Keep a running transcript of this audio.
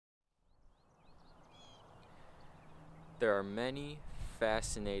There are many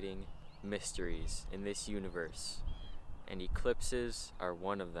fascinating mysteries in this universe, and eclipses are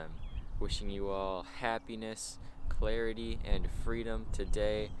one of them. Wishing you all happiness, clarity, and freedom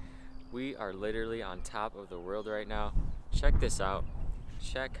today. We are literally on top of the world right now. Check this out.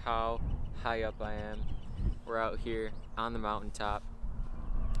 Check how high up I am. We're out here on the mountaintop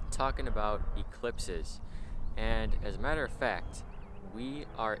talking about eclipses. And as a matter of fact, we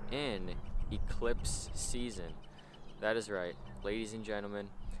are in eclipse season. That is right, ladies and gentlemen,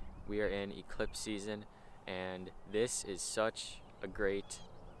 we are in eclipse season, and this is such a great,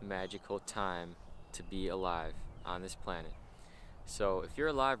 magical time to be alive on this planet. So if you're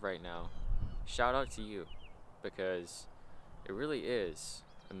alive right now, shout out to you, because it really is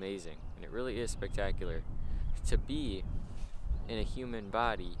amazing, and it really is spectacular to be in a human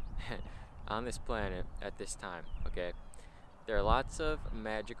body on this planet at this time, okay? There are lots of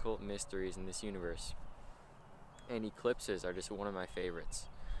magical mysteries in this universe, and eclipses are just one of my favorites.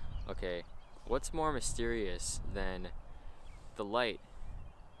 Okay, what's more mysterious than the light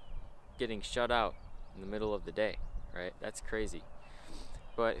getting shut out in the middle of the day, right? That's crazy.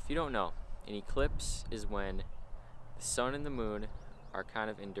 But if you don't know, an eclipse is when the sun and the moon are kind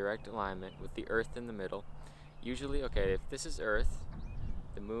of in direct alignment with the earth in the middle. Usually, okay, if this is earth,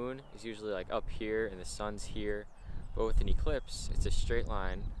 the moon is usually like up here and the sun's here. But with an eclipse, it's a straight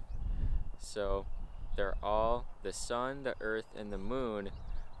line. So they're all, the sun, the earth, and the moon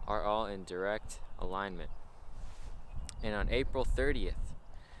are all in direct alignment. And on April 30th,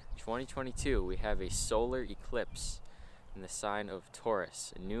 2022, we have a solar eclipse in the sign of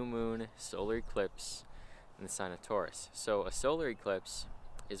Taurus. A new moon solar eclipse in the sign of Taurus. So a solar eclipse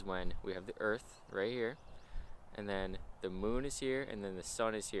is when we have the earth right here, and then the moon is here, and then the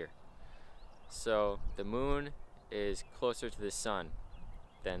sun is here. So the moon is closer to the sun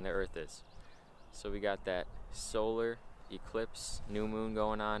than the earth is. So we got that solar eclipse, new moon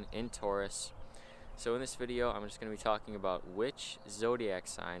going on in Taurus. So in this video, I'm just going to be talking about which zodiac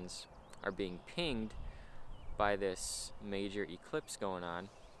signs are being pinged by this major eclipse going on,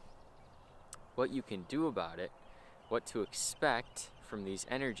 what you can do about it, what to expect from these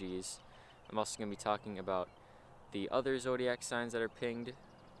energies. I'm also going to be talking about the other zodiac signs that are pinged,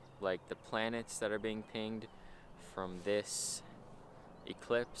 like the planets that are being pinged from this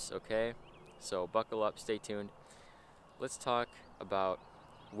eclipse, okay? So buckle up, stay tuned. Let's talk about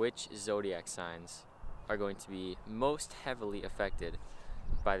which zodiac signs are going to be most heavily affected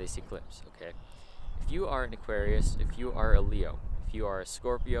by this eclipse, okay? If you are an Aquarius, if you are a Leo, if you are a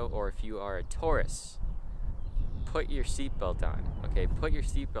Scorpio, or if you are a Taurus, put your seatbelt on, okay? Put your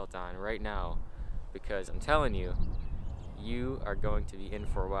seatbelt on right now, because I'm telling you, you are going to be in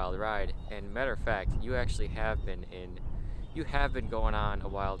for a wild ride. And matter of fact, you actually have been going on a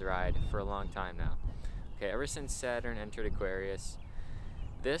wild ride for a long time now. Okay, ever since Saturn entered Aquarius,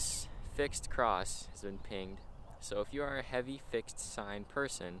 this fixed cross has been pinged. So if you are a heavy fixed sign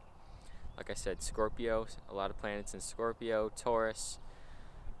person, like I said, Scorpio, a lot of planets in Scorpio, Taurus,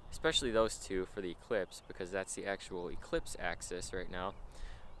 especially those two for the eclipse, because that's the actual eclipse axis right now.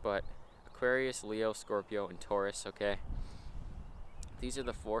 But Aquarius, Leo, Scorpio, and Taurus, okay? These are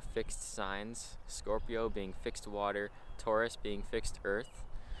the four fixed signs, Scorpio being fixed water, Taurus being fixed earth,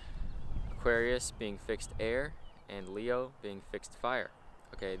 Aquarius being fixed air, and Leo being fixed fire.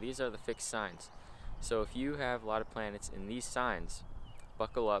 Okay, these are the fixed signs. So if you have a lot of planets in these signs,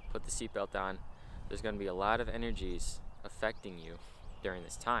 buckle up, put the seatbelt on. There's going to be a lot of energies affecting you during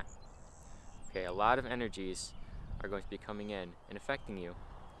this time. Okay, a lot of energies are going to be coming in and affecting you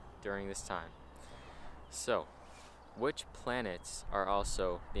during this time. So, which planets are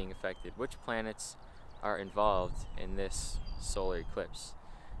also being affected? Which planets are involved in this solar eclipse?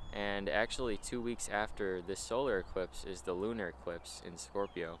 And actually 2 weeks after this solar eclipse is the lunar eclipse in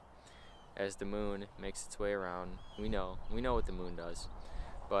Scorpio. As the moon makes its way around, we know what the moon does.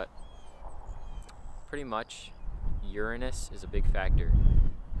 But pretty much Uranus is a big factor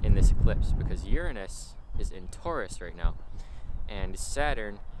in this eclipse, because Uranus is in Taurus right now and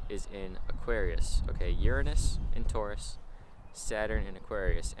Saturn is in Aquarius. Okay, Uranus in Taurus, Saturn in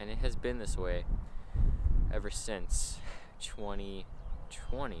Aquarius, and it has been this way ever since 2020,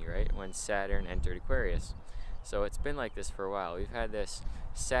 right, when Saturn entered Aquarius. So it's been like this for a while. We've had this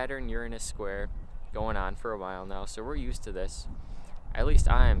Saturn-Uranus square going on for a while now, so we're used to this. At least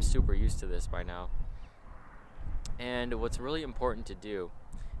I am super used to this by now. And what's really important to do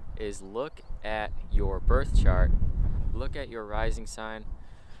is look at your birth chart, look at your rising sign,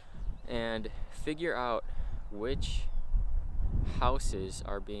 and figure out which houses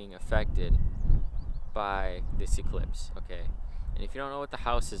are being affected by this eclipse, okay? And if you don't know what the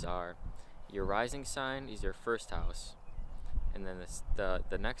houses are, your rising sign is your first house, and then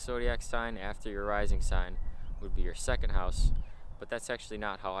the next zodiac sign after your rising sign would be your second house. But that's actually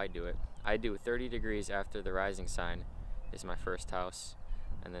not how I do it. I do 30 degrees after the rising sign is my first house,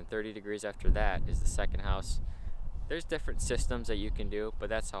 and then 30 degrees after that is the second house. There's different systems that you can do, but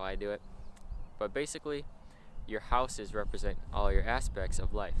that's how I do it. But basically, your houses represent all your aspects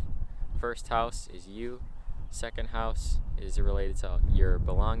of life. First house is you. Second house is related to your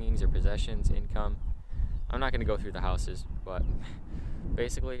belongings or possessions, income. I'm not going to go through the houses, but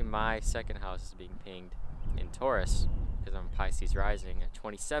basically my second house is being pinged in Taurus because I'm Pisces rising at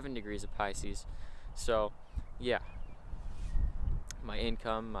 27 degrees of Pisces. So yeah, my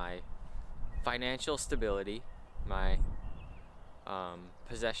income, my financial stability, my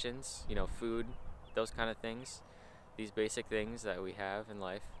possessions, food, those kind of things, these basic things that we have in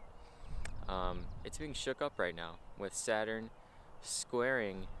life, it's being shook up right now with Saturn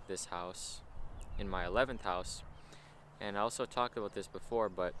squaring this house in my 11th house. And I also talked about this before,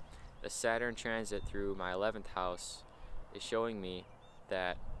 but the Saturn transit through my 11th house is showing me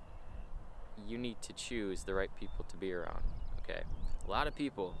that you need to choose the right people to be around. Okay, a lot of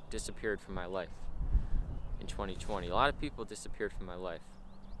people disappeared from my life in 2020. A lot of people disappeared from my life.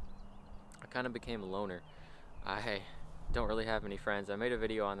 I kind of became a loner. I don't really have any friends. I made a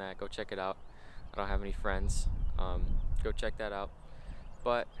video on that. Go check it out. I don't have any friends. Go check that out.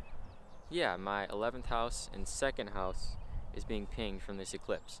 But yeah, my 11th house and second house is being pinged from this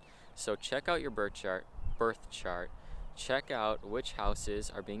eclipse. So check out your birth chart. Check out which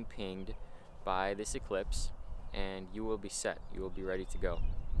houses are being pinged by this eclipse, and you will be set. You will be ready to go.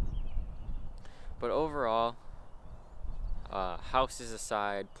 But overall, houses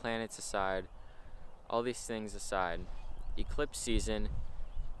aside, planets aside, all these things aside, eclipse season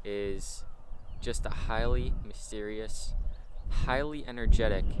is just a highly mysterious, highly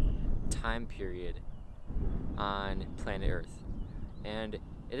energetic time period on planet Earth. And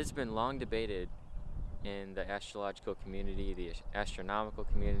it has been long debated in the astrological community, the astronomical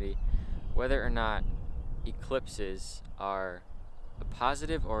community, whether or not eclipses are a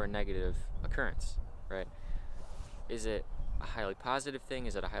positive or a negative occurrence, right? Is it a highly positive thing?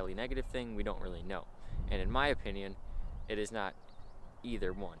 Is it a highly negative thing? We don't really know. And in my opinion, it is not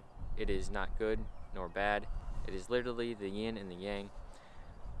either one. It is not good nor bad. It is literally the yin and the yang.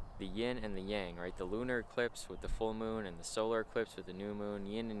 The yin and the yang, right? The lunar eclipse with the full moon and the solar eclipse with the new moon,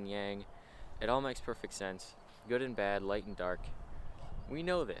 yin and yang. It all makes perfect sense. Good and bad, light and dark. We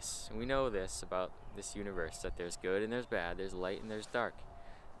know this. We know this about this universe, that there's good and there's bad, there's light and there's dark.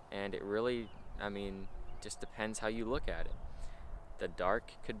 And it really, just depends how you look at it. The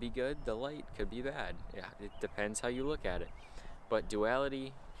dark could be good, the light could be bad. Yeah, it depends how you look at it. But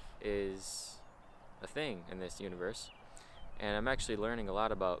duality is a thing in this universe. And I'm actually learning a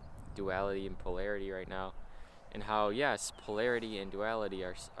lot about duality and polarity right now, and how, yes, polarity and duality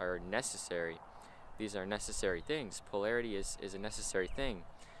are necessary. These are necessary things. Polarity is a necessary thing.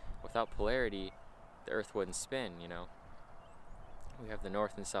 Without polarity, the Earth wouldn't spin, We have the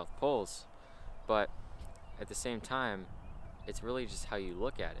North and South poles, but at the same time, it's really just how you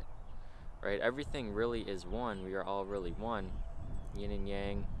look at it, right? Everything really is one. We are all really one. Yin and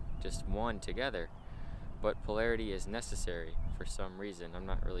yang, just one together. But polarity is necessary for some reason. I'm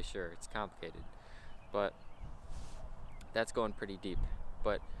not really sure. It's complicated. But that's going pretty deep.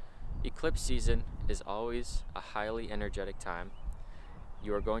 But eclipse season is always a highly energetic time.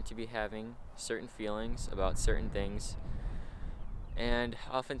 You are going to be having certain feelings about certain things. And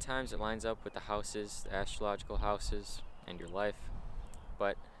oftentimes it lines up with the houses, the astrological houses, and your life.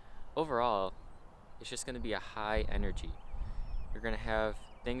 But overall, it's just going to be a high energy. You're going to have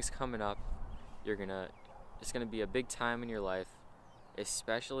things coming up. It's going to be a big time in your life,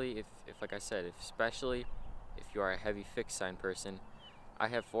 especially if like I said, especially if you are a heavy fixed sign person. I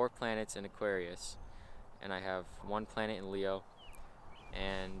have 4 planets in Aquarius, and I have 1 planet in Leo,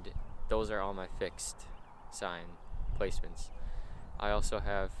 and those are all my fixed sign placements. I also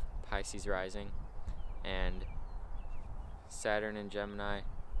have Pisces rising, and Saturn in Gemini,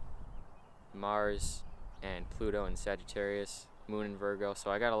 Mars and Pluto in Sagittarius, Moon in Virgo,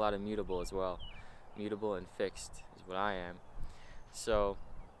 so I got a lot of mutable as well. Mutable and fixed is what I am. So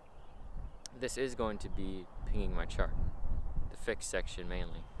this is going to be pinging my chart, the fixed section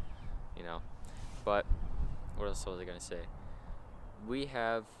mainly, But what else was I going to say? We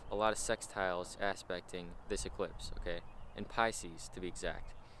have a lot of sextiles aspecting this eclipse, okay? In Pisces, to be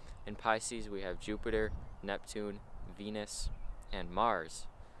exact. In Pisces, we have Jupiter, Neptune, Venus, and Mars,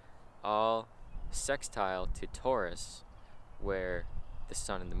 all sextile to Taurus, where the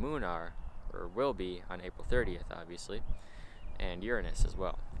Sun and the Moon are, or will be, on April 30th, obviously, and Uranus as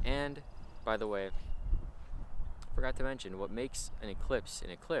well. And, by the way, forgot to mention, what makes an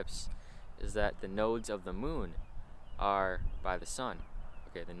eclipse is that the nodes of the moon are by the sun.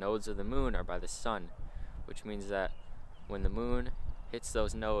 Okay, the nodes of the moon are by the sun, which means that when the moon hits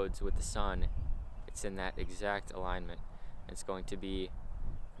those nodes with the sun, it's in that exact alignment. It's going to be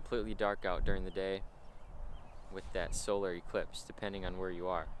completely dark out during the day with that solar eclipse, depending on where you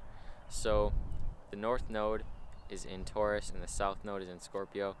are. So the north node is in Taurus and the south node is in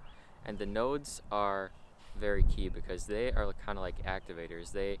Scorpio, and the nodes are very key because they are kind of like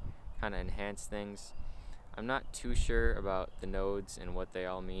activators. They kind of enhance things. I'm not too sure about the nodes and what they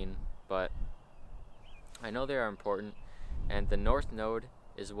all mean, but I know they are important. And the north node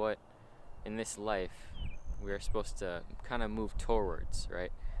is what in this life we are supposed to kind of move towards,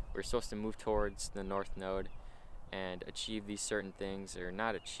 right? We're supposed to move towards the north node and achieve these certain things, or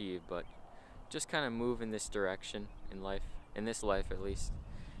not achieve, but just kind of move in this direction in life, in this life at least.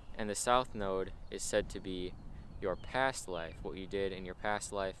 And the south node is said to be your past life, what you did in your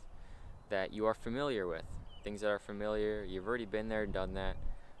past life that you are familiar with, things that are familiar. You've already been there and done that,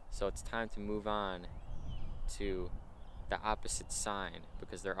 so it's time to move on to the opposite sign,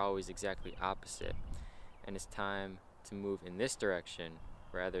 because they're always exactly opposite, and it's time to move in this direction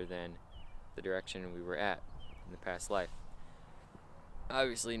rather than the direction we were at in the past life.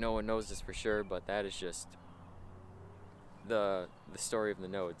 Obviously no one knows this for sure, but that is just the story of the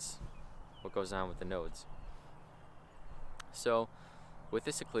nodes, what goes on with the nodes. So with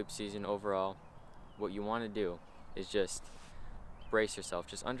this eclipse season overall, what you want to do is just brace yourself.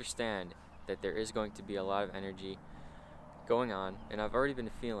 Just understand that there is going to be a lot of energy going on, and I've already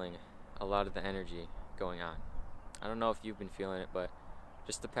been feeling a lot of the energy going on. I don't know if you've been feeling it, but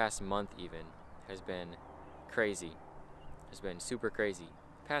just the past month even has been crazy. Has been super crazy.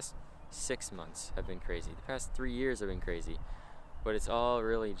 The past 6 months have been crazy. The past 3 years have been crazy. But it's all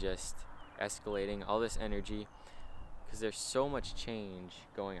really just escalating, all this energy, because there's so much change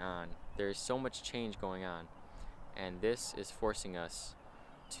going on. There's so much change going on, and this is forcing us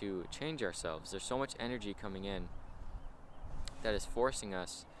to change ourselves. There's so much energy coming in that is forcing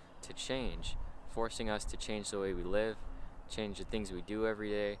us to change the way we live, change the things we do every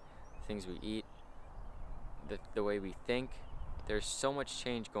day, the things we eat, the way we think. There's so much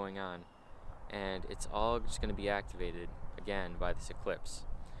change going on, and it's all just going to be activated again by this eclipse.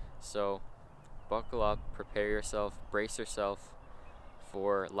 So buckle up, prepare yourself, brace yourself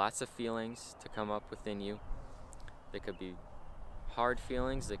for lots of feelings to come up within you. They could be hard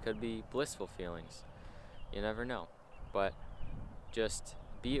feelings, they could be blissful feelings. You never know. But just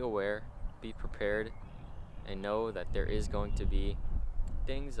be aware, be prepared, and know that there is going to be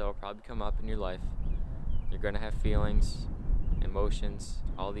things that will probably come up in your life. You're going to have feelings, emotions,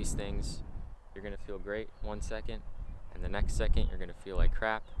 all these things. You're going to feel great 1 second, and the next second you're going to feel like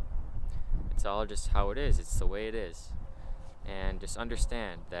crap. It's all just how it is. It's the way it is. And just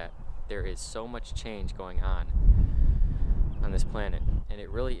understand that there is so much change going on this planet, and it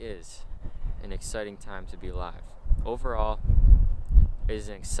really is an exciting time to be alive. Overall, it is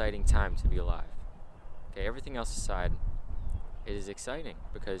an exciting time to be alive. Okay, everything else aside, it is exciting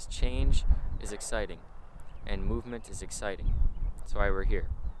because change is exciting and movement is exciting. That's why we're here.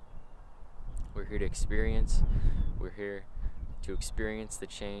 We're here to experience. We're here to experience the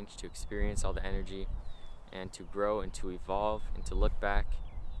change, to experience all the energy, and to grow and to evolve and to look back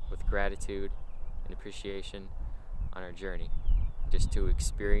with gratitude and appreciation on our journey. Just to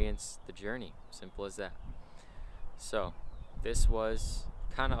experience the journey. Simple as that. So, this was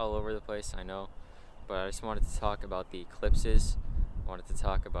kind of all over the place, I know, but I just wanted to talk about the eclipses. I wanted to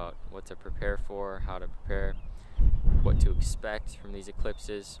talk about what to prepare for, how to prepare, what to expect from these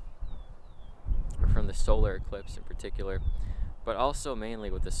eclipses, or from the solar eclipse in particular, but also mainly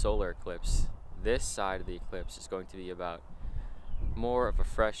with the solar eclipse. This side of the eclipse is going to be about more of a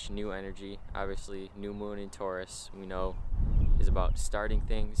fresh, new energy. Obviously, new moon in Taurus, we know, is about starting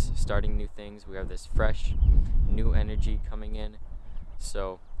things, starting new things. We have this fresh, new energy coming in,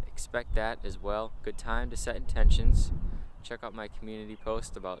 so expect that as well. Good time to set intentions. Check out my community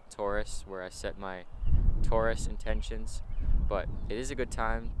post about Taurus, where I set my Taurus intentions. But it is a good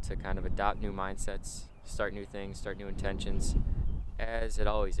time to kind of adopt new mindsets, start new things, start new intentions, as it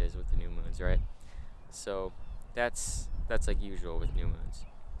always is with the new moons, right? So that's like usual with new moons.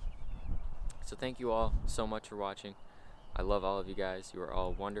 So thank you all so much for watching. I love all of you guys. You are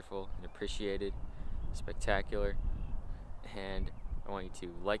all wonderful and appreciated, spectacular. And I want you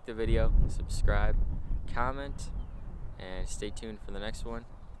to like the video, subscribe, comment, and stay tuned for the next one.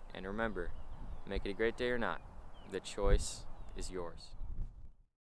 And remember, make it a great day or not, the choice is yours.